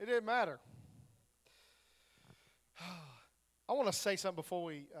didn't matter. I want to say something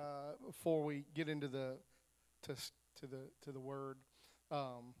before we get into to the word.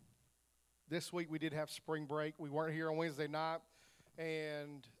 Um, this week we did have spring break. We weren't here on Wednesday night,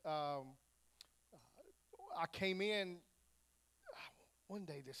 and I came in one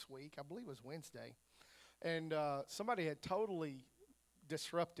day this week. I believe it was Wednesday, and somebody had totally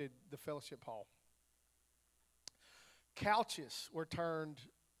disrupted the fellowship hall. Couches were turned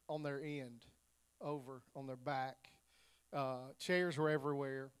on their end, over on their back. Chairs were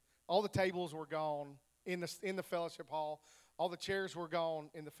everywhere. All the tables were gone in the fellowship hall. All the chairs were gone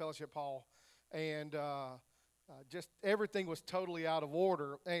in the fellowship hall, and just everything was totally out of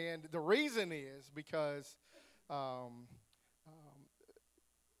order. And the reason is because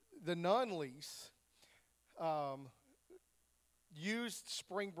the non-lease used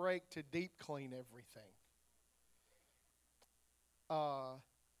spring break to deep clean everything.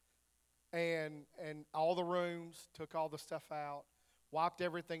 And all the rooms, took all the stuff out, wiped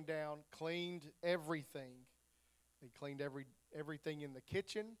everything down, cleaned everything. They cleaned everything in the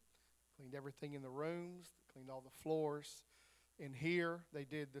kitchen, cleaned everything in the rooms, cleaned all the floors. In here, they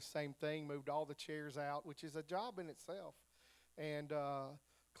did the same thing, moved all the chairs out, which is a job in itself, and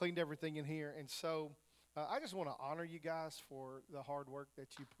cleaned everything in here. And so I just want to honor you guys for the hard work that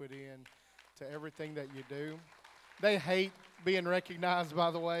you put in to everything that you do. They hate being recognized,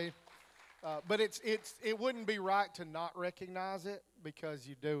 by the way. But it wouldn't be right to not recognize it because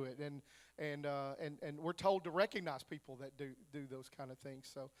you do it, and we're told to recognize people that do those kind of things.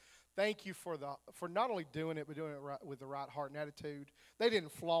 So, thank you for not only doing it but doing it right, with the right heart and attitude. They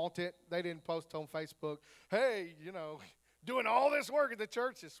didn't flaunt it. They didn't post on Facebook, "Hey, doing all this work at the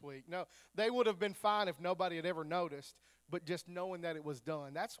church this week." No, they would have been fine if nobody had ever noticed. But just knowing that it was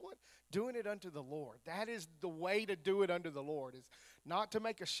done. That's what, doing it unto the Lord. That is the way to do it unto the Lord, is not to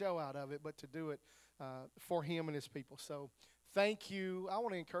make a show out of it, but to do it for Him and His people. So thank you. I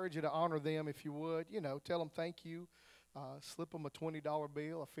want to encourage you to honor them if you would. Tell them thank you. Slip them a $20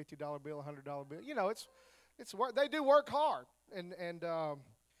 bill, a $50 bill, a $100 bill. It's work. They do work hard. And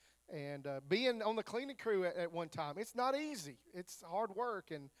being on the cleaning crew at one time, it's not easy. It's hard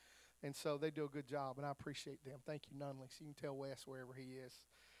work, and so they do a good job, and I appreciate them. Thank you, Nunley. So you can tell Wes wherever he is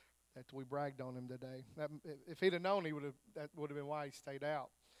that we bragged on him today. If he'd have known, that would have been why he stayed out.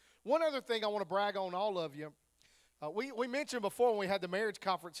 One other thing I want to brag on all of you. We mentioned before when we had the marriage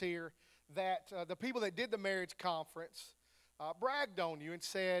conference here that the people that did the marriage conference bragged on you and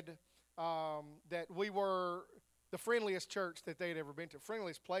said that we were the friendliest church that they had ever been to,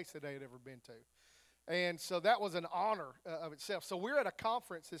 friendliest place that they had ever been to. And so that was an honor of itself. So we're at a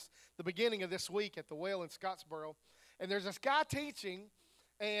conference the beginning of this week at the Well in Scottsboro. And there's this guy teaching,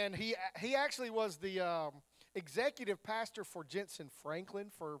 and he actually was the executive pastor for Jensen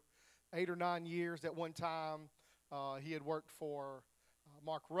Franklin for 8 or 9 years. At one time, he had worked for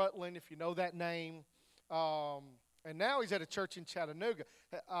Mark Rutland, if you know that name. And now he's at a church in Chattanooga.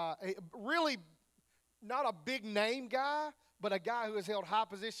 Really not a big name guy, but a guy who has held high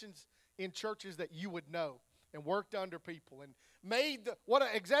positions in churches that you would know and worked under people and what an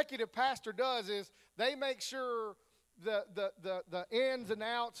executive pastor does is they make sure the ins and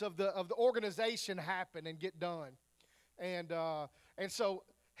outs of the organization happen and get done. And so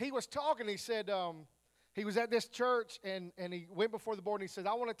he was talking. He said he was at this church and he went before the board and he said,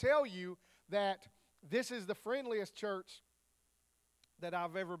 "I want to tell you that this is the friendliest church that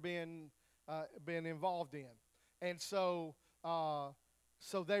I've ever been involved in." And so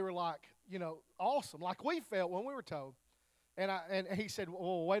they were like, awesome, like we felt when we were told. And he said,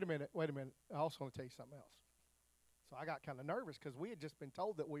 "Well, wait a minute. I also want to tell you something else." So I got kind of nervous because we had just been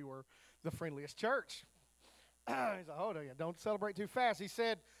told that we were the friendliest church. He's like, "Oh, don't celebrate too fast." He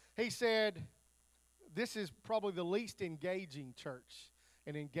said, "This is probably the least engaging church,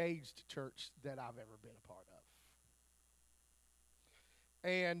 an engaged church that I've ever been a part of."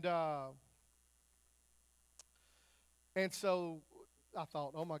 And so I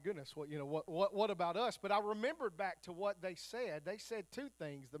thought, oh my goodness, what about us? But I remembered back to what they said. They said two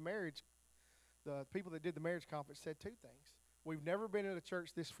things. The people that did the marriage conference said two things. We've never been in a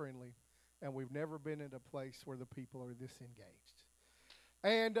church this friendly, and we've never been in a place where the people are this engaged.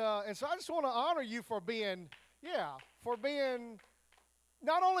 And so I just want to honor you for being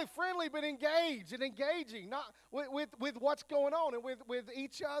not only friendly but engaged and engaging, not with what's going on and with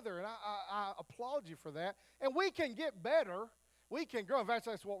each other. And I applaud you for that. And we can get better. We can grow. In fact,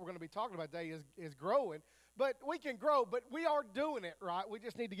 that's what we're going to be talking about today is growing. But we can grow, but we are doing it right. We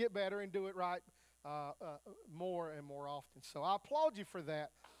just need to get better and do it right more and more often. So I applaud you for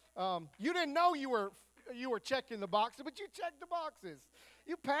that. You didn't know you were checking the boxes, but you checked the boxes.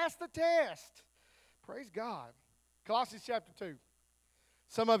 You passed the test. Praise God. Colossians chapter 2.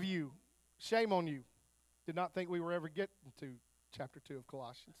 Some of you, shame on you, did not think we were ever getting to chapter 2 of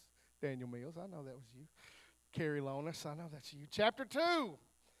Colossians. Daniel Mills, I know that was you. Carrie Lonis, I know that's you. Chapter 2.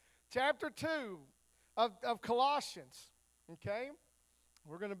 Chapter 2 of Colossians. Okay?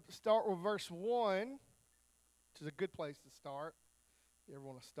 We're going to start with verse 1, which is a good place to start. If you ever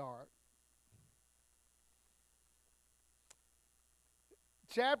want to start.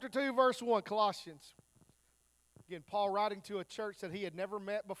 Chapter 2, verse 1, Colossians. Again, Paul writing to a church that he had never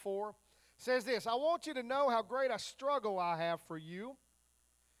met before, says this, I want you to know how great a struggle I have for you,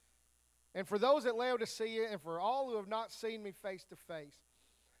 and for those at Laodicea, and for all who have not seen me face to face.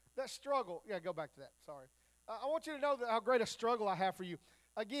 That struggle, go back to that, sorry. I want you to know how great a struggle I have for you.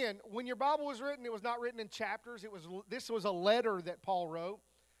 Again, when your Bible was written, it was not written in chapters. This was a letter that Paul wrote.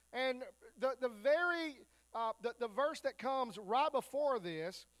 And the verse that comes right before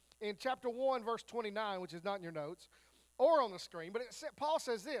this, in chapter 1, verse 29, which is not in your notes, or on the screen, but Paul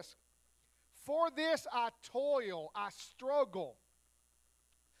says this, for this I toil, I struggle.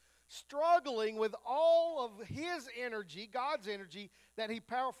 Struggling with all of his energy, God's energy, that he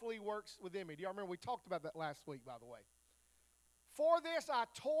powerfully works within me. Do y'all remember? We talked about that last week, by the way. For this I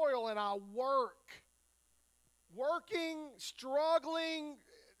toil and I work. Working, struggling.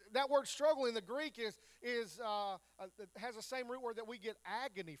 That word struggle in the Greek has the same root word that we get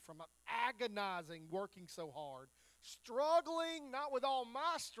agony from. I'm agonizing, working so hard. Struggling, not with all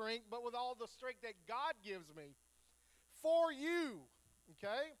my strength, but with all the strength that God gives me. For you,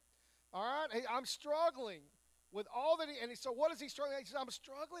 okay? All right? I'm struggling with all that and so what is he struggling? He says, I'm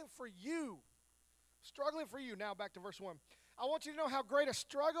struggling for you. Struggling for you. Now back to verse 1. I want you to know how great a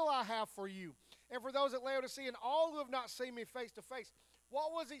struggle I have for you. And for those at Laodicea and all who have not seen me face to face.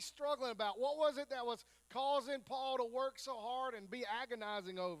 What was he struggling about? What was it that was causing Paul to work so hard and be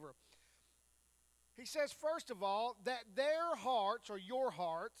agonizing over? He says, first of all, that their hearts, or your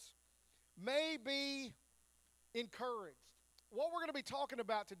hearts, may be encouraged. What we're going to be talking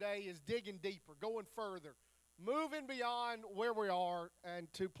about today is digging deeper, going further, moving beyond where we are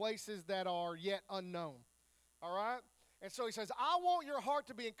and to places that are yet unknown. All right? And so he says, I want your heart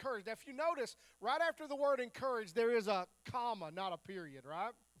to be encouraged. Now, if you notice, right after the word encouraged, there is a comma, not a period,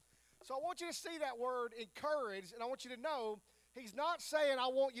 right? So I want you to see that word encouraged, and I want you to know he's not saying I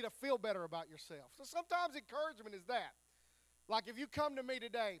want you to feel better about yourself. So sometimes encouragement is that. Like if you come to me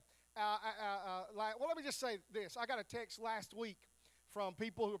today, let me just say this. I got a text last week from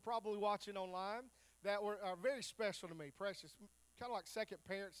people who are probably watching online that are very special to me, precious, kind of like second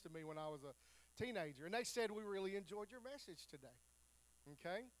parents to me when I was a teenager. And they said, we really enjoyed your message today.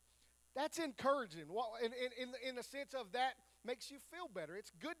 Okay? That's encouraging. In the sense of that makes you feel better.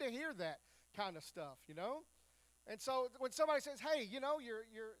 It's good to hear that kind of stuff, you know? And so when somebody says, hey, you know,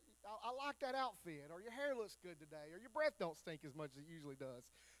 I like that outfit, or your hair looks good today, or your breath don't stink as much as it usually does.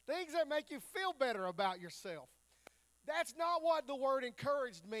 Things that make you feel better about yourself. That's not what the word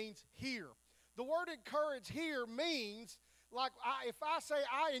encouraged means here. The word encourage here means, like if I say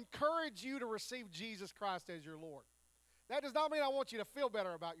I encourage you to receive Jesus Christ as your Lord. That does not mean I want you to feel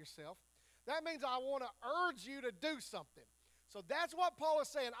better about yourself. That means I want to urge you to do something. So that's what Paul is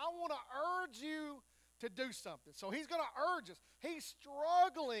saying. I want to urge you to do something. So he's going to urge us. He's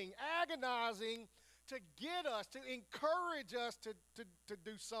struggling, agonizing to get us, to encourage us to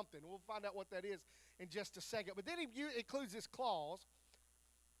do something. We'll find out what that is in just a second. But then he includes this clause,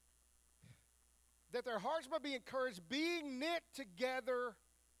 that their hearts might be encouraged, being knit together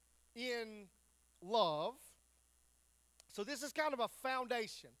in love. So this is kind of a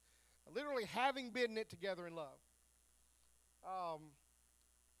foundation, literally having been knit together in love.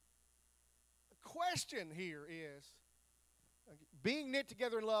 The question here is, being knit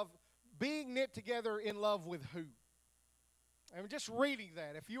together in love with who? I'm just reading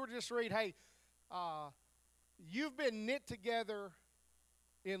that. If you were to just read, hey, you've been knit together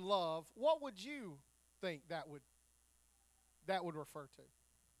in love, what would you think that would refer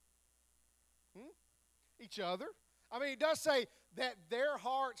to? Each other. I mean, it does say that their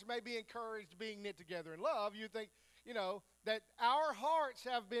hearts may be encouraged being knit together in love. You think, you know, that our hearts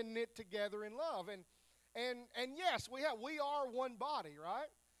have been knit together in love. And yes, we are one body, right?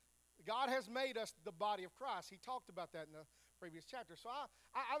 God has made us the body of Christ. He talked about that in the previous chapter. So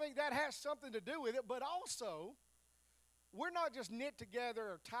I think that has something to do with it, but also we're not just knit together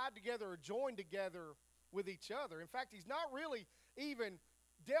or tied together or joined together with each other. In fact, he's not really even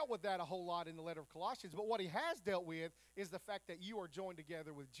dealt with that a whole lot in the letter of Colossians, but what he has dealt with is the fact that you are joined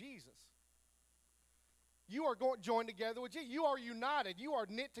together with Jesus. You are joined together with Jesus. You are united. You are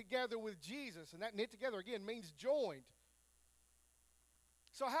knit together with Jesus, and that knit together, again, means joined.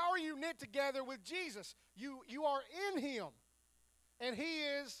 So how are you knit together with Jesus? You are in him, and he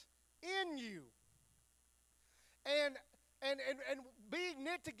is in you. And being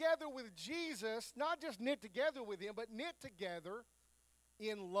knit together with Jesus, not just knit together with him, but knit together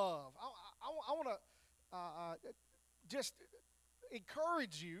in love. I want to just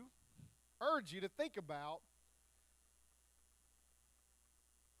encourage you, urge you to think about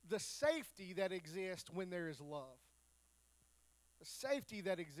the safety that exists when there is love. The safety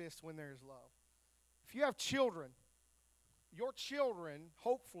that exists when there is love. If you have children, your children,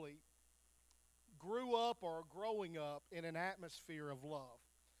 hopefully, grew up or are growing up in an atmosphere of love.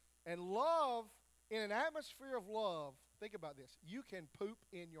 And love, in an atmosphere of love, think about this. You can poop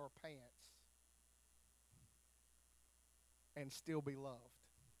in your pants and still be loved.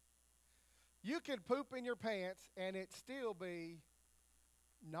 You can poop in your pants and it still be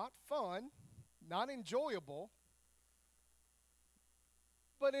not fun, not enjoyable,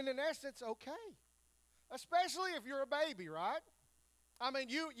 but in an essence, okay. Especially if you're a baby, right? I mean,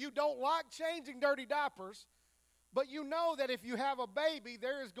 you don't like changing dirty diapers, but you know that if you have a baby,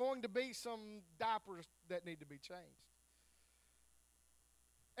 there is going to be some diapers that need to be changed.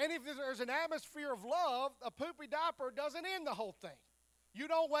 And if there's an atmosphere of love, a poopy diaper doesn't end the whole thing. You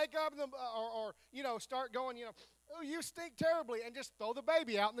don't wake up or start going, oh, you stink terribly, and just throw the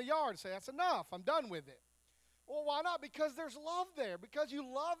baby out in the yard and say, that's enough, I'm done with it. Well, why not? Because there's love there, because you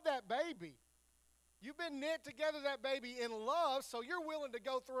love that baby. You've been knit together that baby in love, so you're willing to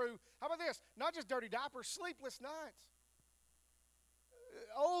go through, how about this? Not just dirty diapers, sleepless nights.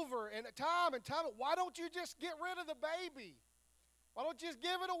 Over and time and time. Why don't you just get rid of the baby? Why don't you just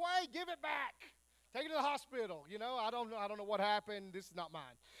give it away? Give it back. Take it to the hospital. I don't know what happened. This is not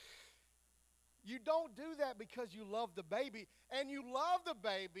mine. You don't do that because you love the baby. And you love the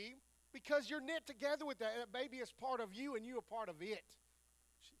baby because you're knit together with that. That baby is part of you and you are part of it.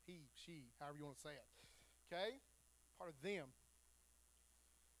 He, she, however you want to say it. Okay? Part of them.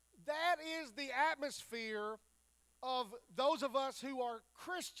 That is the atmosphere of those of us who are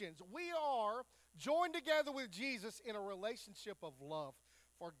Christians. We are joined together with Jesus in a relationship of love.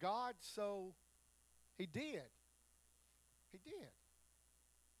 For God so, he did. He did.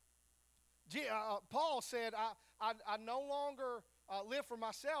 Paul said, I no longer live for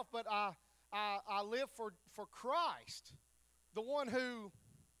myself, but I live for Christ, the one who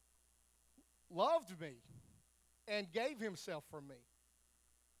loved me and gave himself for me.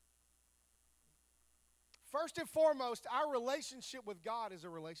 First and foremost, our relationship with God is a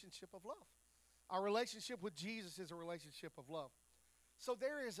relationship of love. Our relationship with Jesus is a relationship of love. So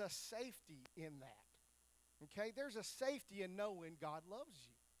there is a safety in that. Okay? There's a safety in knowing God loves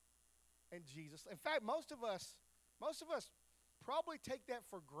you. And Jesus. In fact, most of us probably take that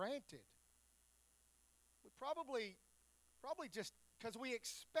for granted. We probably just, because we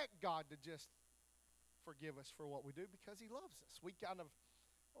expect God to just forgive us for what we do because he loves us.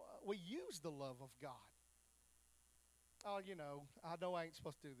 We use the love of God. Oh, I know I ain't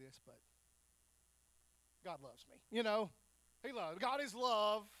supposed to do this, but God loves me. He loves. God is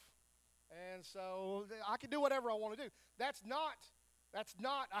love, and so I can do whatever I want to do. That's not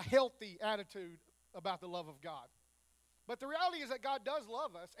a healthy attitude about the love of God. But the reality is that God does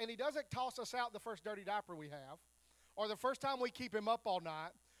love us, and he doesn't toss us out the first dirty diaper we have, or the first time we keep him up all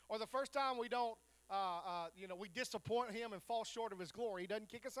night, or the first time we don't, we disappoint him and fall short of his glory. He doesn't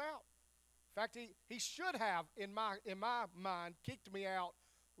kick us out. In fact, he should have, in my mind, kicked me out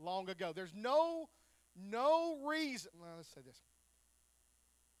long ago. There's no reason. Well, let's say this.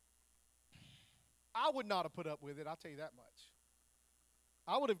 I would not have put up with it, I'll tell you that much.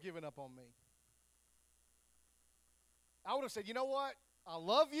 I would have given up on me. I would have said, you know what? I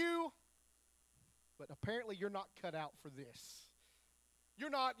love you, but apparently you're not cut out for this. You're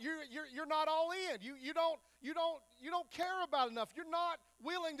not all in. You don't care about enough. You're not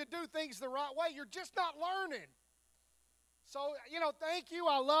willing to do things the right way. You're just not learning. So, thank you,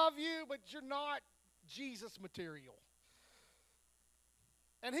 I love you, but you're not Jesus material.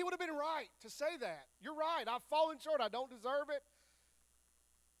 And he would have been right to say that. You're right. I've fallen short. I don't deserve it.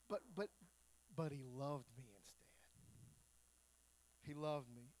 But he loved me instead. He loved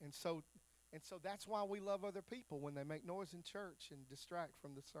me. And so that's why we love other people when they make noise in church and distract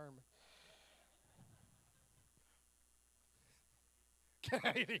from the sermon.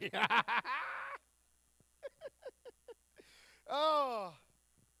 Katie. Oh.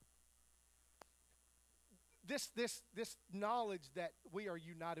 This knowledge that we are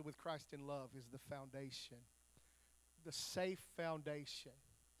united with Christ in love is the foundation, the safe foundation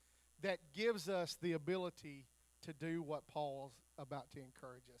that gives us the ability to do what Paul's about to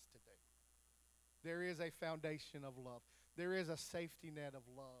encourage us to do. There is a foundation of love. there is a safety net of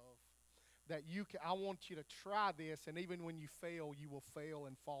love that I want you to try this, and even when you fail, you will fail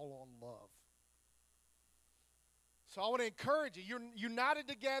and fall on love. So I want to encourage you. You're united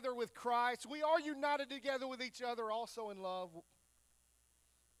together with Christ. We are united together with each other also in love.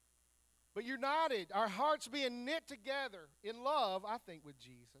 But united, our hearts being knit together in love, I think, with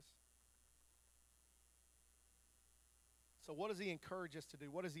Jesus. So what does he encourage us to do?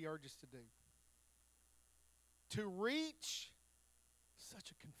 What does he urge us to do? To reach,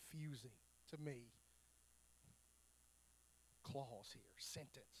 such a confusing, to me, clause here,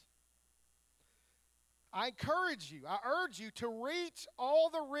 sentence. I encourage you, I urge you to reach all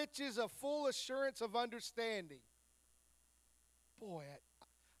the riches of full assurance of understanding. Boy,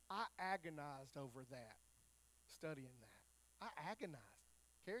 I agonized over that, studying that. I agonized.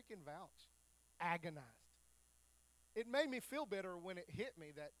 Carrie can vouch. Agonized. It made me feel better when it hit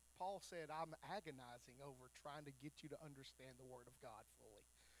me that Paul said, I'm agonizing over trying to get you to understand the Word of God fully.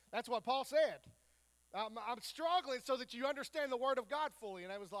 That's what Paul said. I'm struggling so that you understand the Word of God fully.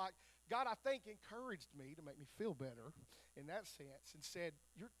 And I was like, God, I think, encouraged me to make me feel better in that sense and said,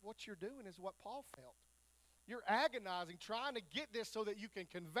 what you're doing is what Paul felt. You're agonizing, trying to get this so that you can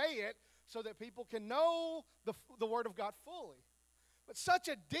convey it so that people can know the Word of God fully. But such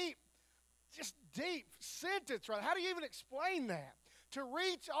a deep sentence, right? How do you even explain that? To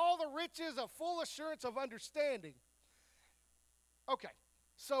reach all the riches of full assurance of understanding. Okay,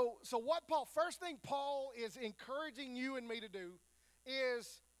 so first thing Paul is encouraging you and me to do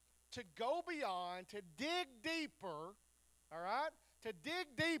is to go beyond, to dig deeper, all right? To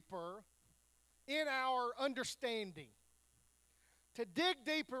dig deeper in our understanding. To dig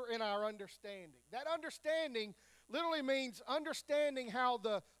deeper in our understanding. That understanding literally means understanding how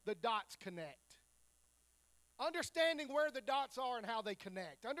the dots connect. Understanding where the dots are and how they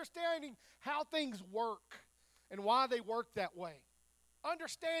connect. Understanding how things work and why they work that way.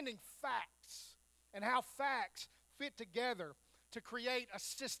 Understanding facts and how facts fit together to create a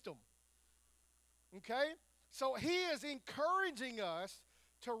system. Okay? So he is encouraging us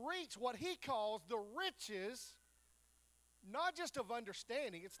to reach what he calls the riches, not just of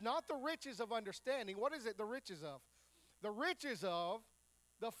understanding. It's not the riches of understanding. What is it the riches of? The riches of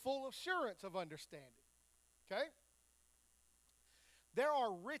the full assurance of understanding. Okay? There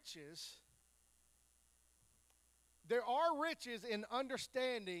are riches in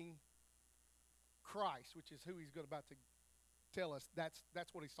understanding Christ, which is who he's about to tell us. That's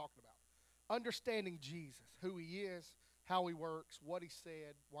what he's talking about. Understanding Jesus, who he is, how he works, what he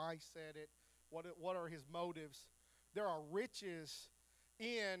said, why he said it, what are his motives. There are riches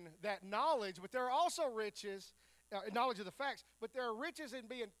in that knowledge, but there are also riches, knowledge of the facts, but there are riches in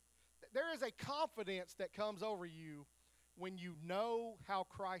there is a confidence that comes over you when you know how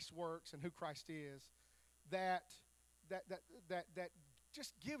Christ works and who Christ is, that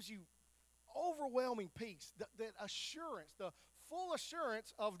just gives you overwhelming peace, that assurance, the full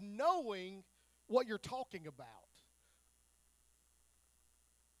assurance of knowing what you're talking about.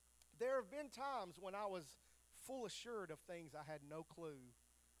 There have been times when I was full assured of things I had no clue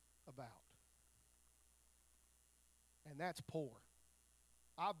about. And that's poor.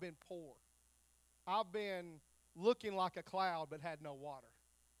 I've been poor. I've been looking like a cloud but had no water.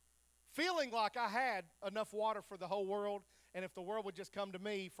 Feeling like I had enough water for the whole world, and if the world would just come to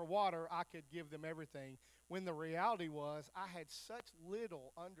me for water, I could give them everything. When the reality was, I had such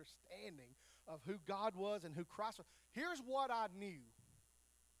little understanding of who God was and who Christ was. Here's what I knew.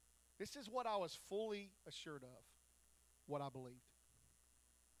 This is what I was fully assured of, what I believed.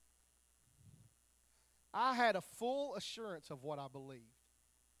 I had a full assurance of what I believed.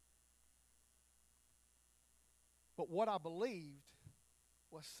 But what I believed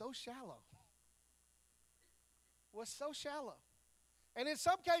was so shallow. Was so shallow. And in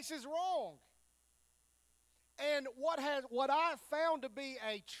some cases wrong. And what I found to be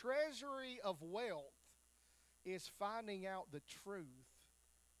a treasury of wealth is finding out the truth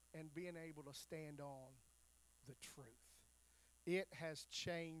and being able to stand on the truth. It has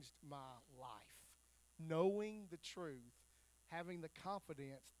changed my life. Knowing the truth, having the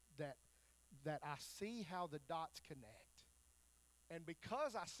confidence that I see how the dots connect. And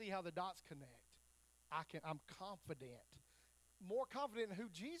because I see how the dots connect, I'm confident, more confident in who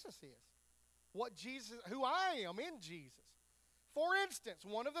Jesus is. Who I am in Jesus. For instance,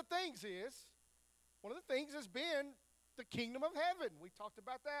 one of the things has been the kingdom of heaven. We talked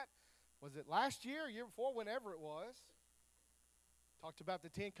about that. Was it last year before, whenever it was? Talked about the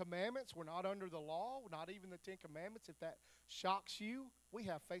 10 Commandments. We're not under the law, not even the 10 Commandments. If that shocks you, we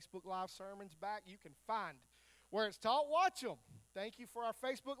have Facebook Live sermons back. You can find where it's taught. Watch them. Thank you for our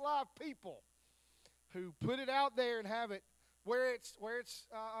Facebook Live people who put it out there and have it where it's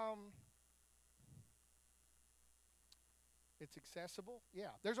it's accessible. Yeah,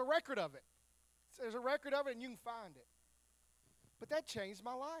 there's a record of it. There's a record of it, and you can find it. But that changed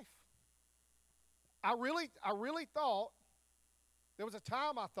my life. I really thought there was a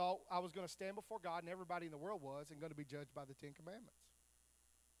time I thought I was going to stand before God, and everybody in the world was, and going to be judged by the Ten Commandments.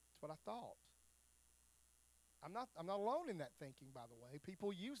 That's what I thought. I'm not alone in that thinking, by the way.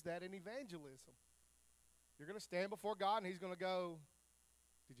 People use that in evangelism. You're going to stand before God, and He's going to go,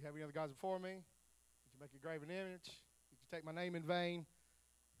 did you have any other gods before me? Did you make a graven image? Did you take my name in vain?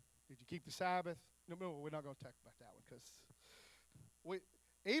 Did you keep the Sabbath? No, we're not going to talk about that one because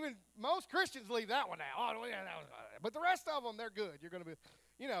even most Christians leave that one out. Oh, yeah, but the rest of them, they're good. You're going to be,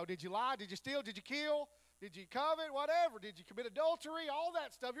 did you lie? Did you steal? Did you kill? Did you covet? Whatever. Did you commit adultery? All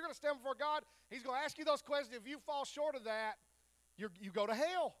that stuff. You're going to stand before God. He's going to ask you those questions. If you fall short of that, you go to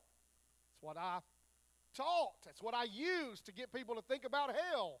hell. That's what I taught. That's what I used to get people to think about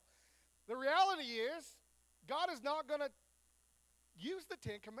hell. The reality is, God is not going to use the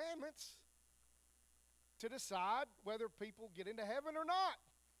Ten Commandments to decide whether people get into heaven or not.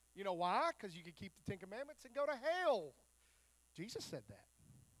 You know why? Because you can keep the Ten Commandments and go to hell. Jesus said that.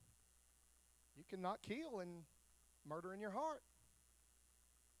 You cannot kill and murder in your heart.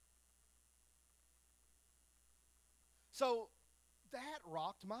 So that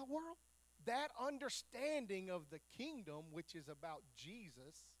rocked my world. That understanding of the kingdom, which is about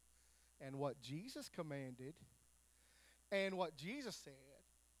Jesus and what Jesus commanded and what Jesus said,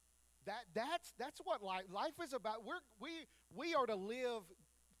 that's what life is about. We are to live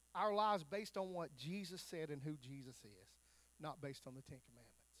our lives based on what Jesus said and who Jesus is, not based on the Ten Commandments.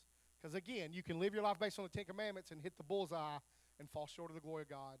 Because again, you can live your life based on the Ten Commandments and hit the bullseye and fall short of the glory of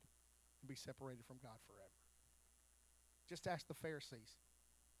God and be separated from God forever. Just ask the Pharisees.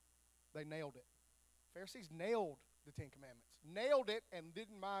 They nailed it. Pharisees nailed the Ten Commandments. Nailed it and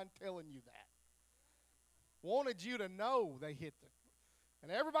didn't mind telling you that. Wanted you to know they hit the.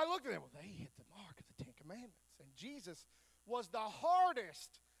 And everybody looked at them. Well, they hit the mark of the Ten Commandments. And Jesus was the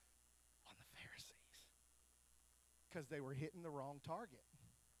hardest on the Pharisees because they were hitting the wrong target.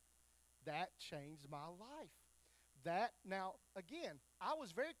 That changed my life. Now, again, I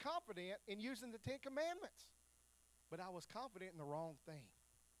was very confident in using the Ten Commandments, but I was confident in the wrong thing.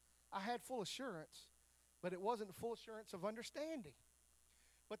 I had full assurance, but it wasn't full assurance of understanding.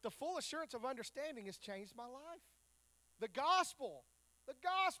 But the full assurance of understanding has changed my life. The gospel,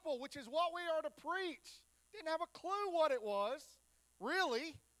 which is what we are to preach, didn't have a clue what it was,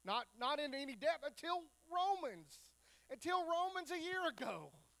 really, not in any depth, until Romans a year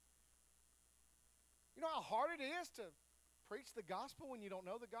ago. You know how hard it is to preach the gospel when you don't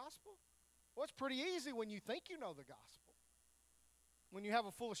know the gospel? Well, it's pretty easy when you think you know the gospel. When you have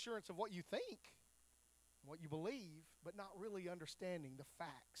a full assurance of what you think, what you believe, but not really understanding the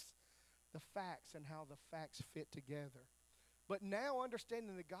facts and how the facts fit together. But now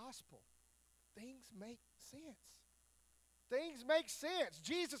understanding the gospel, things make sense. Things make sense.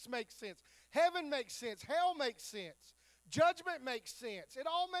 Jesus makes sense. Heaven makes sense. Hell makes sense. Judgment makes sense. It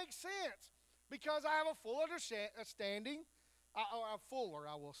all makes sense because I have a full understanding, a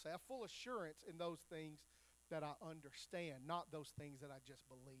full assurance in those things that I understand, not those things that I just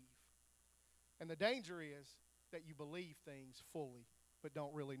believe. And the danger is that you believe things fully but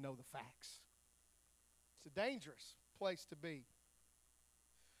don't really know the facts. It's a dangerous place to be.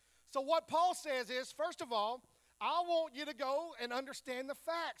 So what Paul says is, first of all, I want you to go and understand the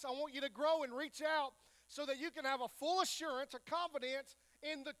facts. I want you to grow and reach out so that you can have a full assurance, a confidence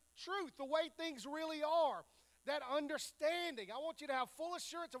in the truth, the way things really are. That understanding. I want you to have full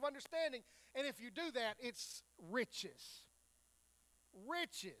assurance of understanding. And if you do that, it's riches.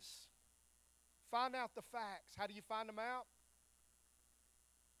 Riches. Find out the facts. How do you find them out?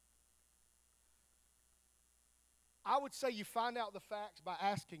 I would say you find out the facts by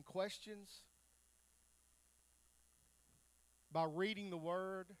asking questions, by reading the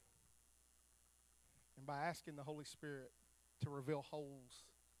Word, and by asking the Holy Spirit to reveal holes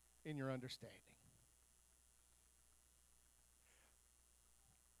in your understanding.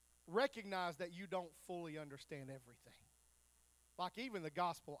 Recognize that you don't fully understand everything. Like even the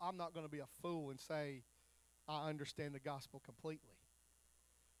gospel, I'm not going to be a fool and say I understand the gospel completely.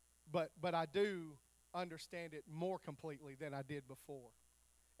 But I do understand it more completely than I did before.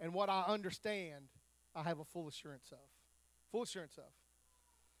 And what I understand, I have a full assurance of. Full assurance of.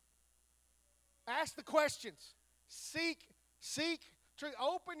 Ask the questions. Seek truth.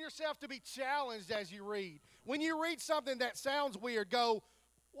 Open yourself to be challenged as you read. When you read something that sounds weird, go,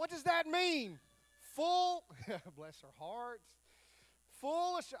 what does that mean? Bless our hearts,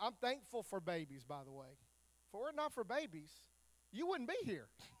 I'm thankful for babies, by the way. If it were not for babies, you wouldn't be here.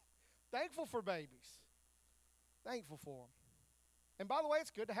 Thankful for babies. Thankful for them. And by the way,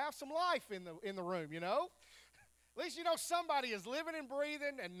 it's good to have some life in the room, you know? At least you know somebody is living and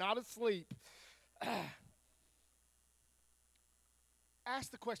breathing and not asleep.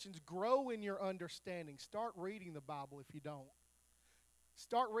 Ask the questions. Grow in your understanding. Start reading the Bible if you don't.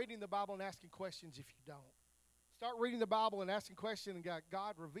 Start reading the Bible and asking questions if you don't. Start reading the Bible and asking questions and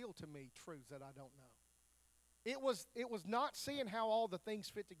God reveal to me truths that I don't know. It was not seeing how all the things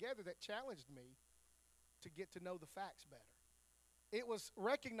fit together that challenged me to get to know the facts better. It was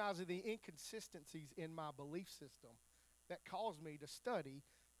recognizing the inconsistencies in my belief system that caused me to study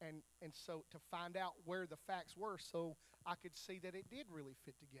and so to find out where the facts were so I could see that it did really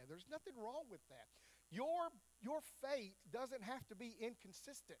fit together. There's nothing wrong with that. Your faith doesn't have to be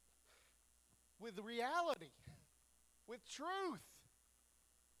inconsistent with reality, with truth.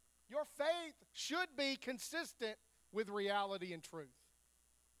 Your faith should be consistent with reality and truth.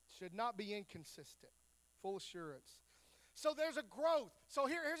 Should not be inconsistent. Full assurance. So there's a growth. So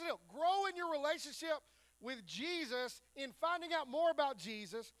here's the deal. Grow in your relationship with Jesus in finding out more about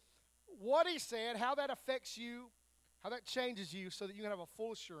Jesus, what he said, how that affects you, how that changes you so that you can have a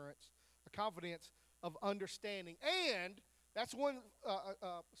full assurance, a confidence of understanding. And that's one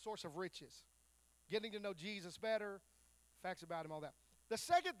source of riches. Getting to know Jesus better, facts about him, all that. The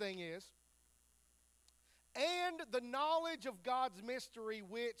second thing is, and the knowledge of God's mystery,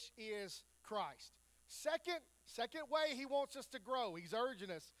 which is Christ. Second way he wants us to grow, he's urging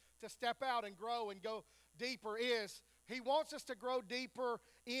us to step out and grow and go deeper, is he wants us to grow deeper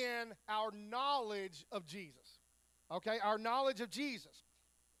in our knowledge of Jesus. Okay, our knowledge of Jesus.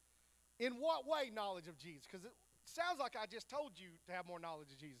 In what way knowledge of Jesus? Because it sounds like I just told you to have more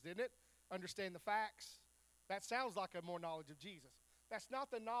knowledge of Jesus, didn't it? Understand the facts. That sounds like a more knowledge of Jesus. That's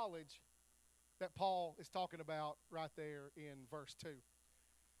not the knowledge that Paul is talking about right there in verse 2.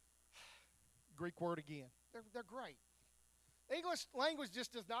 Greek word again. They're great. English language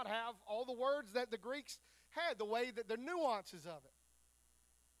just does not have all the words that the Greeks had, the way that the nuances of it.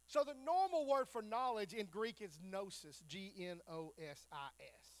 So the normal word for knowledge in Greek is gnosis, Gnosis.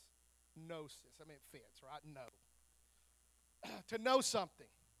 Gnosis. I mean, it fits, right? Know. To know something.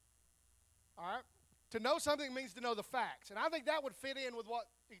 All right? To know something means to know the facts. And I think that would fit in with what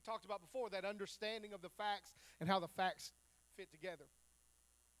he talked about before, that understanding of the facts and how the facts fit together.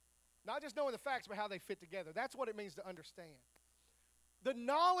 Not just knowing the facts, but how they fit together. That's what it means to understand. The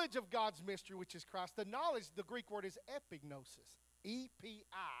knowledge of God's mystery, which is Christ, the knowledge, the Greek word is epignosis. E-P-I-gnosis.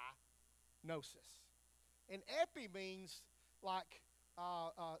 And epi means like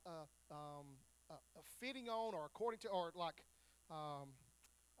fitting on or according to, or like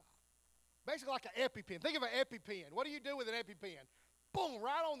basically like an EpiPen. Think of an EpiPen. What do you do with an EpiPen? Boom,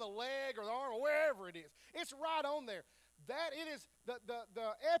 right on the leg or the arm or wherever it is. It's right on there. That it is, the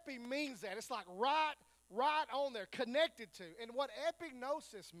epi means that. It's like right on there, connected to. And what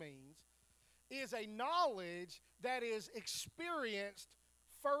epignosis means is a knowledge that is experienced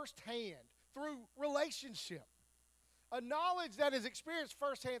firsthand through relationship. A knowledge that is experienced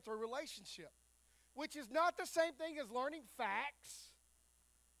firsthand through relationship, which is not the same thing as learning facts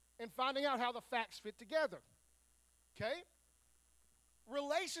and finding out how the facts fit together. Okay?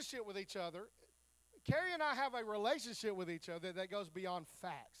 Relationship with each other. Carrie and I have a relationship with each other that goes beyond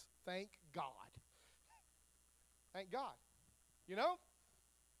facts. Thank God. Thank God. You know?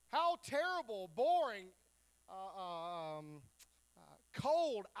 How terrible, boring,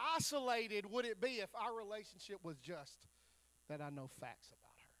 cold, isolated would it be if our relationship was just that I know facts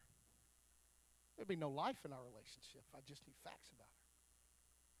about her? There'd be no life in our relationship if I just knew facts about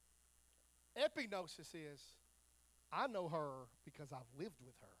her. Epignosis is, I know her because I've lived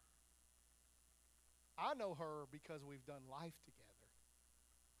with her. I know her because we've done life together.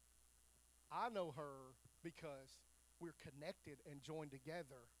 I know her because we're connected and joined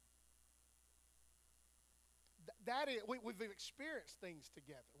together. That is, we've experienced things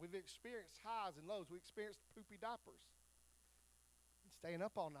together. We've experienced highs and lows. We've experienced poopy diapers. And staying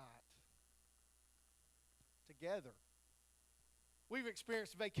up all night. Together. We've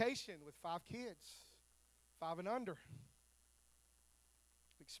experienced vacation with 5 kids. 5 and under.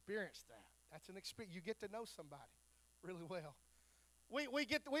 We've experienced that. That's an experience. You get to know somebody really well. We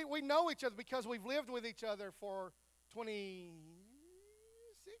know each other because we've lived with each other for 26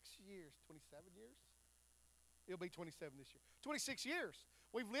 years, 27 years. It'll be 27 this year. 26 years.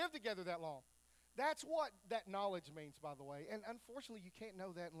 We've lived together that long. That's what that knowledge means, by the way. And unfortunately, you can't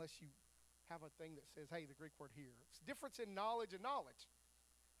know that unless you have a thing that says, hey, the Greek word here. It's the difference in knowledge and knowledge.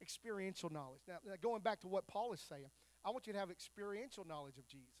 Experiential knowledge. Now, going back to what Paul is saying, I want you to have experiential knowledge of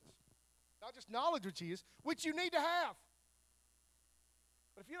Jesus. Not just knowledge of Jesus, which you need to have.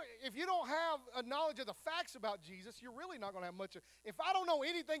 But if you don't have a knowledge of the facts about Jesus, you're really not going to have much of. If I don't know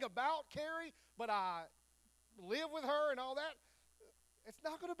anything about Carrie, but I live with her and all that, it's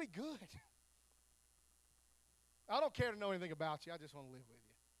not going to be good. I don't care to know anything about you. I just want to live with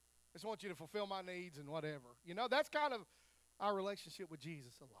you. I just want you to fulfill my needs and whatever. You know, that's kind of our relationship with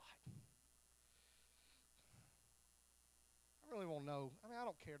Jesus a lot. I really want to know. I mean, I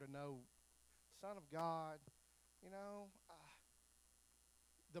don't care to know Son of God, you know.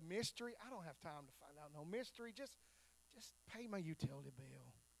 The mystery, I don't have time to find out no mystery. Just pay my utility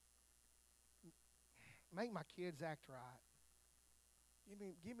bill. Make my kids act right.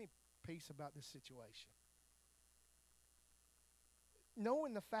 Give me peace about this situation.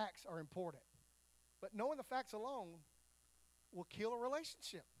 Knowing the facts are important, but knowing the facts alone will kill a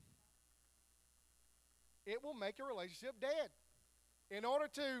relationship. It will make a relationship dead. In order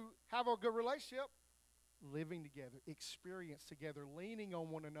to have a good relationship, living together, experience together, leaning on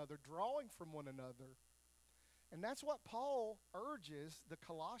one another, drawing from one another. And that's what Paul urges the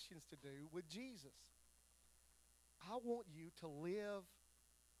Colossians to do with Jesus. I want you to live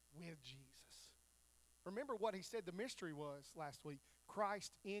with Jesus. Remember what he said the mystery was last week.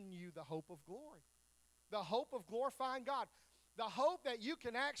 Christ in you, the hope of glory. The hope of glorifying God. The hope that you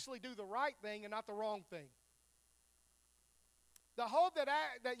can actually do the right thing and not the wrong thing. The hope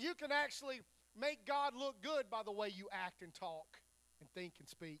that you can actually make God look good by the way you act and talk and think and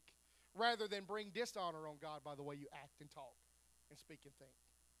speak, rather than bring dishonor on God by the way you act and talk and speak and think.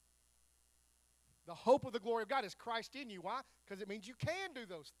 The hope of the glory of God is Christ in you. Why? Because it means you can do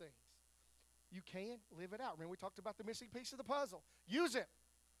those things. You can live it out. Remember, we talked about the missing piece of the puzzle. Use it.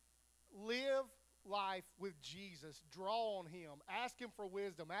 Live life with Jesus. Draw on Him. Ask Him for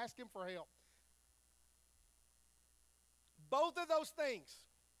wisdom. Ask Him for help. Both of those things,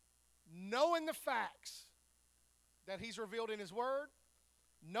 knowing the facts that He's revealed in His Word,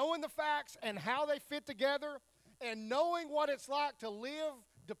 knowing the facts and how they fit together, and knowing what it's like to live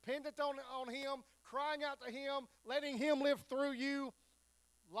dependent on Him, crying out to Him, letting Him live through you,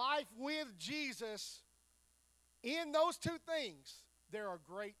 life with Jesus, in those two things, there are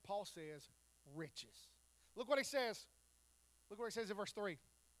great, Paul says, riches. Look what he says. Look what he says in verse 3.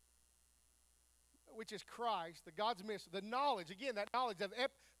 Which is Christ, the God's mystery, the knowledge, again, that knowledge,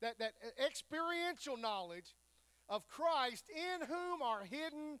 that experiential knowledge of Christ, in whom are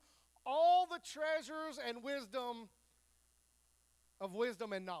hidden all the treasures and wisdom of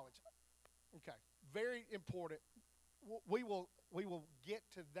wisdom and knowledge. Okay, very important. We will get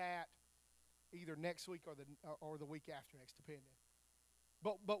to that either next week or the week after next, depending.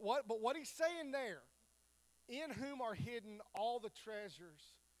 But what he's saying there, in whom are hidden all the treasures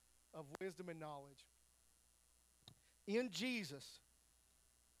of wisdom and knowledge. In Jesus,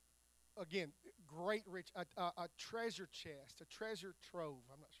 again, great rich, a treasure chest, a treasure trove.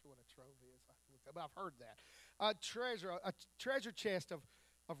 I'm not sure what a trove is, but I've heard that. A treasure chest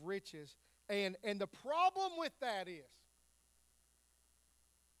of riches. And the problem with that is,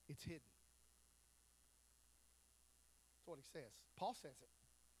 it's hidden. That's what he says. Paul says it.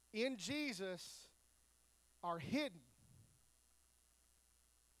 In Jesus are hidden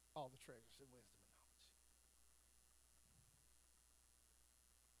all the treasures and wisdom and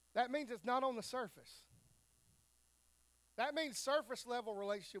knowledge. That means it's not on the surface. That means surface level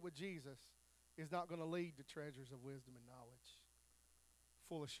relationship with Jesus is not going to lead to treasures of wisdom and knowledge,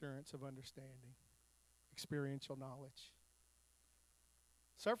 full assurance of understanding, experiential knowledge.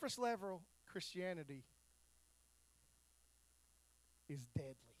 Surface level Christianity is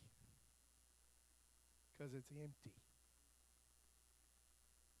deadly because it's empty.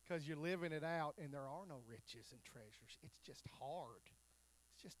 Because you're living it out and there are no riches and treasures. It's just hard.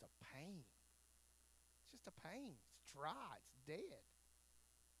 It's just a pain. It's just a pain. It's dry. It's dead.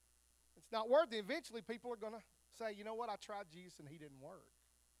 It's not worth it. Eventually people are going to say, you know what, I tried Jesus and He didn't work.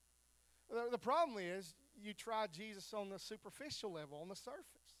 The problem is you try Jesus on the superficial level, on the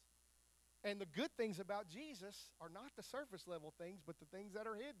surface. And the good things about Jesus are not the surface level things, but the things that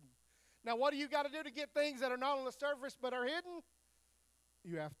are hidden. Now, what do you got to do to get things that are not on the surface but are hidden?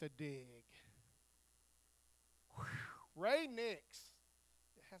 You have to dig. Whew. Ray Nix,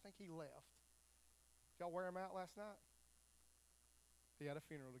 I think he left. Did y'all wear him out last night? He had a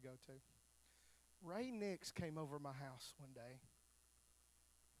funeral to go to. Ray Nix came over my house one day.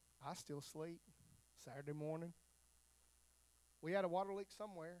 I still sleep. Saturday morning. We had a water leak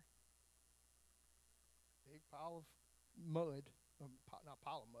somewhere. Big pile of mud. Not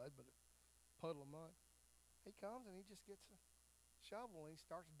pile of mud, but a puddle of mud. He comes and he just gets a shovel and he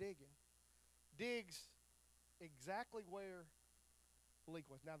starts digging. Digs exactly where the leak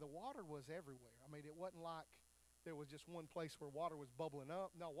was. Now, the water was everywhere. I mean, it wasn't like there was just one place where water was bubbling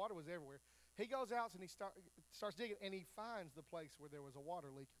up. No, water was everywhere. He goes out and he starts digging, and he finds the place where there was a water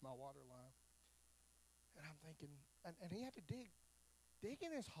leak in my water line. And I'm thinking, and he had to dig.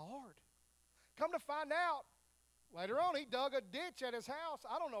 Digging is hard. Come to find out, later on, he dug a ditch at his house.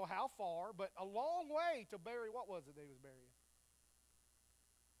 I don't know how far, but a long way to bury, what was it that he was burying?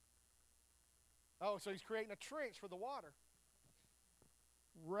 Oh, so he's creating a trench for the water.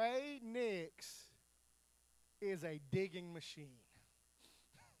 Ray Nix is a digging machine.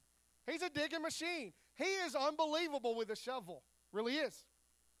 He's a digging machine. He is unbelievable with a shovel. Really is.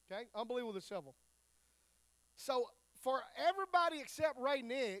 Okay? Unbelievable with a shovel. So, for everybody except Ray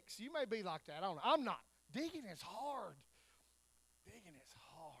Nix, you may be like that. I don't know. I'm not. Digging is hard. Digging is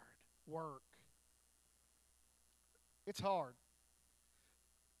hard work. It's hard.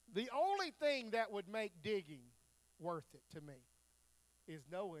 The only thing that would make digging worth it to me is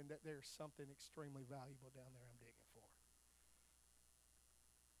knowing that there's something extremely valuable down there I'm digging for.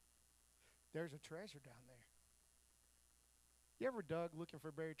 There's a treasure down there. You ever dug looking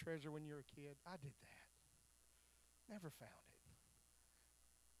for buried treasure when you were a kid? I did that. Never found it.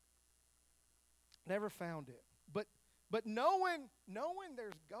 Never found it. But knowing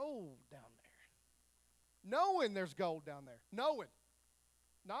there's gold down there. Knowing there's gold down there. Knowing.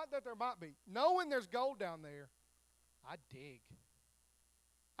 Not that there might be. Knowing there's gold down there, I dig.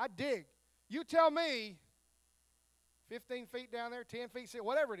 I dig. You tell me, 15 feet down there, 10 feet,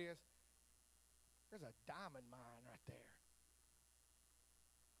 whatever it is, there's a diamond mine right there.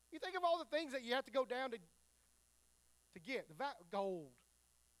 You think of all the things that you have to go down to get. Gold,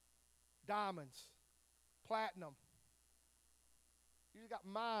 diamonds, platinum. You got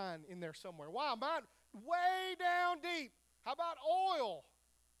mine in there somewhere. Why? Mine way down deep. How about oil?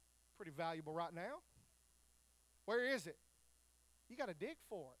 Pretty valuable right now. Where is it? You got to dig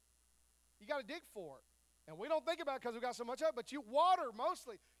for it. You got to dig for it. And we don't think about it because we got so much of it, but water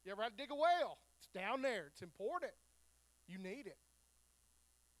mostly. You ever had to dig a well? It's down there. It's important. You need it.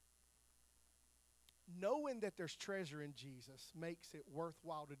 Knowing that there's treasure in Jesus makes it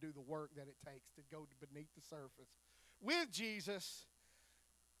worthwhile to do the work that it takes to go beneath the surface. With Jesus,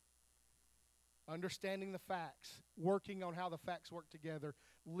 understanding the facts, working on how the facts work together,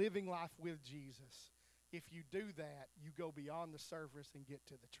 living life with Jesus. If you do that, you go beyond the surface and get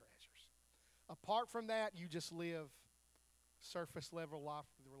to the treasures. Apart from that, you just live surface level life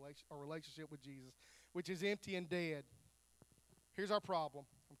with a relationship with Jesus, which is empty and dead. Here's our problem.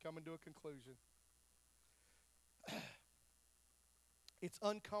 I'm coming to a conclusion. It's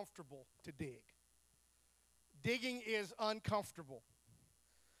uncomfortable to dig. Digging is uncomfortable.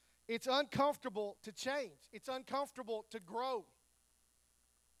 It's uncomfortable to change. It's uncomfortable to grow.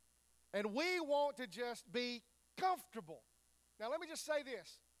 And we want to just be comfortable. Now, let me just say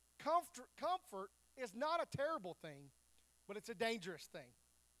this. Comfort is not a terrible thing, but it's a dangerous thing.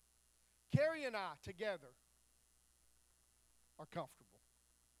 Carrie and I together are comfortable.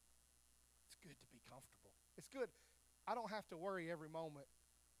 It's good to be comfortable. It's good. I don't have to worry every moment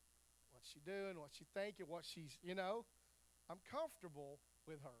what she's doing, what she's thinking, what she's, I'm comfortable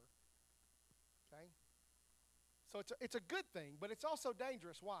with her. Okay? So it's a good thing, but it's also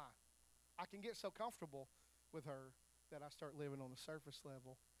dangerous. Why? I can get so comfortable with her that I start living on the surface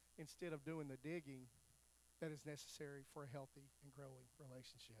level instead of doing the digging that is necessary for a healthy and growing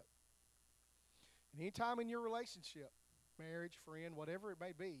relationship. And anytime in your relationship, marriage, friend, whatever it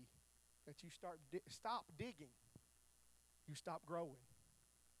may be, that you stop digging, you stop growing.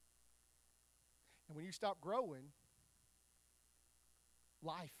 And when you stop growing,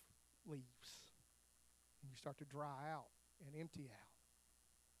 life leaves. And you start to dry out and empty out.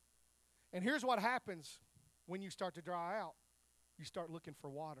 And here's what happens when you start to dry out. You start looking for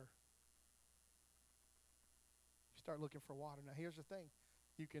water. You start looking for water. Now, here's the thing.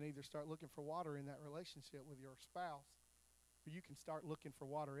 You can either start looking for water in that relationship with your spouse, or you can start looking for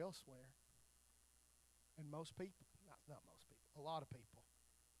water elsewhere. And most people, not most people, a lot of people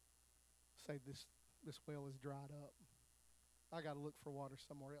say this well is dried up. I got to look for water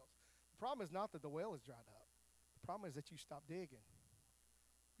somewhere else. The problem is not that the well is dried up. The problem is that you stop digging.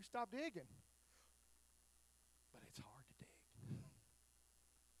 You stop digging. But it's hard to dig.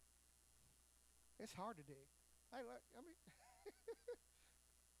 It's hard to dig. Hey, look,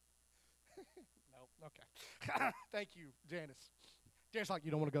 no, okay. Thank you, Janice. Janice like,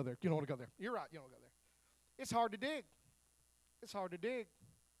 you don't want to go there. You don't want to go there. You're right, you don't want to go there. It's hard to dig. It's hard to dig.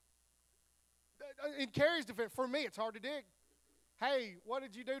 In Carrie's defense, for me, it's hard to dig. Hey, what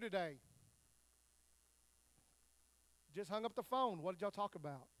did you do today? Just hung up the phone. What did y'all talk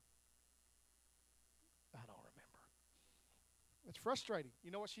about? I don't It's frustrating.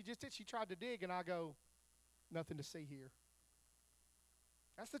 You know what she just did? She tried to dig, and I go, nothing to see here.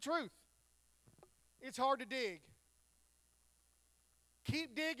 That's the truth. It's hard to dig.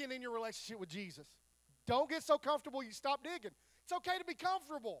 Keep digging in your relationship with Jesus. Don't get so comfortable you stop digging. It's okay to be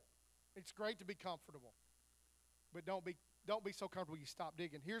comfortable. It's great to be comfortable. But don't be so comfortable you stop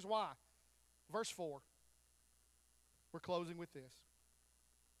digging. Here's why. Verse 4. We're closing with this.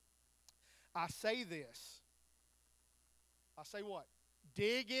 I say this. I say what?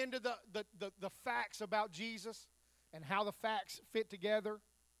 Dig into the facts about Jesus and how the facts fit together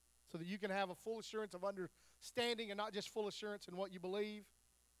so that you can have a full assurance of understanding and not just full assurance in what you believe.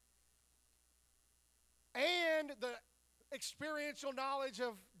 And the experiential knowledge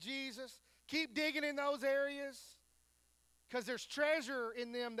of Jesus. Keep digging in those areas because there's treasure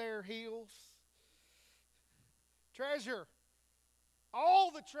in them there hills. Treasure. All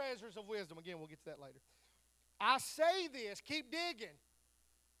the treasures of wisdom. Again, we'll get to that later. I say this, keep digging,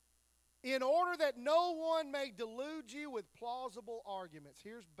 in order that no one may delude you with plausible arguments.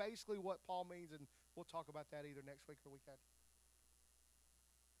 Here's basically what Paul means, and we'll talk about that either next week or the week after.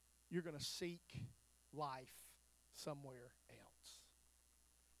 You're going to seek life somewhere else.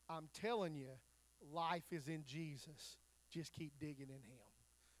 I'm telling you, life is in Jesus. Just keep digging in Him.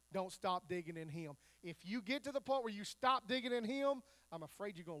 Don't stop digging in Him. If you get to the point where you stop digging in Him, I'm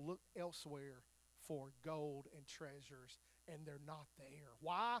afraid you're going to look elsewhere for gold and treasures, and they're not there.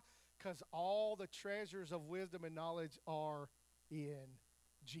 Why? Because all the treasures of wisdom and knowledge are in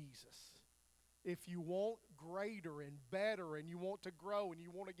Jesus. If you want greater and better, and you want to grow, and you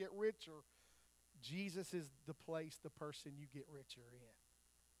want to get richer, Jesus is the place, the person you get richer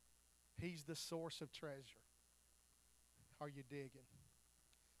in. He's the source of treasure. Are you digging?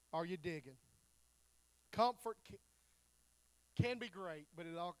 Are you digging? Comfort can be great, but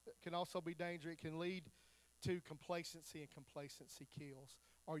it can also be dangerous. It can lead to complacency, and complacency kills.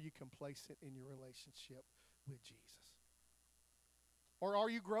 Are you complacent in your relationship with Jesus? Or are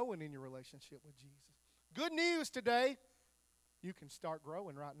you growing in your relationship with Jesus? Good news today, you can start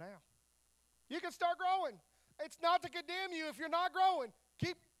growing right now. You can start growing. It's not to condemn you if you're not growing.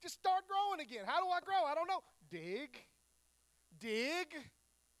 Just start growing again. How do I grow? I don't know. Dig.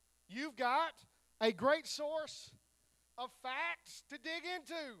 You've got a great source of facts to dig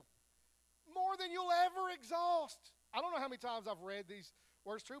into. More than you'll ever exhaust. I don't know how many times I've read these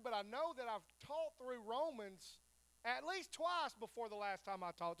words true, but I know that I've taught through Romans at least twice before the last time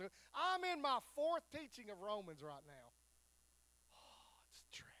I taught through it. I'm in my fourth teaching of Romans right now. Oh, it's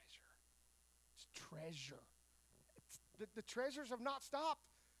treasure. It's treasure. The treasures have not stopped.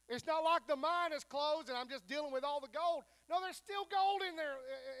 It's not like the mine is closed and I'm just dealing with all the gold. No, there's still gold in there.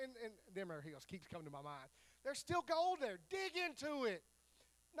 And them are hills keeps coming to my mind. There's still gold there. Dig into it.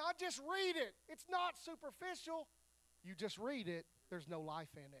 Not just read it. It's not superficial. You just read it. There's no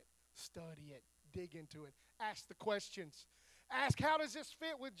life in it. Study it. Dig into it. Ask the questions. Ask, how does this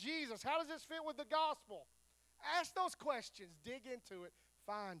fit with Jesus? How does this fit with the gospel? Ask those questions. Dig into it.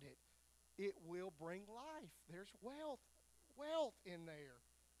 Find it. It will bring life. There's wealth in there.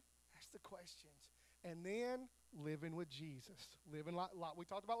 Ask the questions. And then living with Jesus. Living like we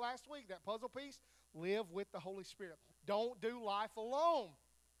talked about last week, that puzzle piece. Live with the Holy Spirit. Don't do life alone.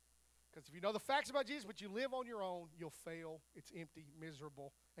 Because if you know the facts about Jesus, but you live on your own, you'll fail. It's empty,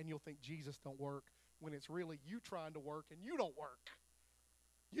 miserable, and you'll think Jesus don't work when it's really you trying to work and you don't work.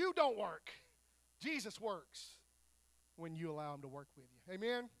 You don't work. Jesus works when you allow Him to work with you.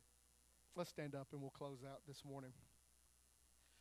 Amen? Let's stand up and we'll close out this morning.